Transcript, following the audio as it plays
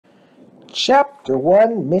Chapter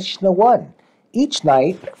 1, Mishnah 1. Each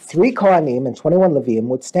night, 3 Kohanim and 21 Leviim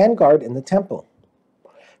would stand guard in the temple.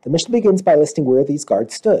 The Mishnah begins by listing where these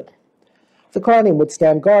guards stood. The Kohanim would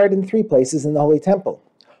stand guard in 3 places in the Holy Temple.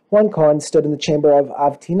 1 Kohen stood in the chamber of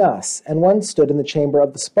Avtinas, and 1 stood in the chamber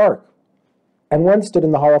of the Spark, and 1 stood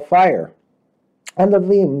in the Hall of Fire. And the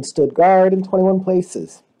Leviim stood guard in 21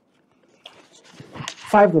 places.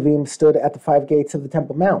 5 Leviim stood at the 5 gates of the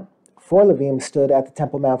Temple Mount. 4 Leviim stood at the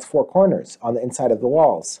Temple Mount's 4 corners, on the inside of the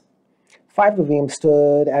walls. 5 Leviim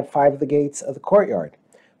stood at 5 of the gates of the courtyard.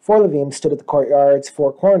 4 Leviim stood at the courtyard's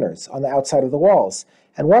 4 corners, on the outside of the walls.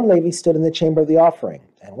 And 1 Levi stood in the chamber of the offering.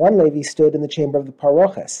 And 1 Levi stood in the chamber of the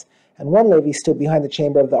paroches. And 1 Levi stood behind the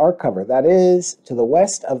chamber of the ark cover, that is, to the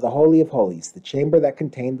west of the Holy of Holies, the chamber that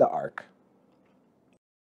contained the ark.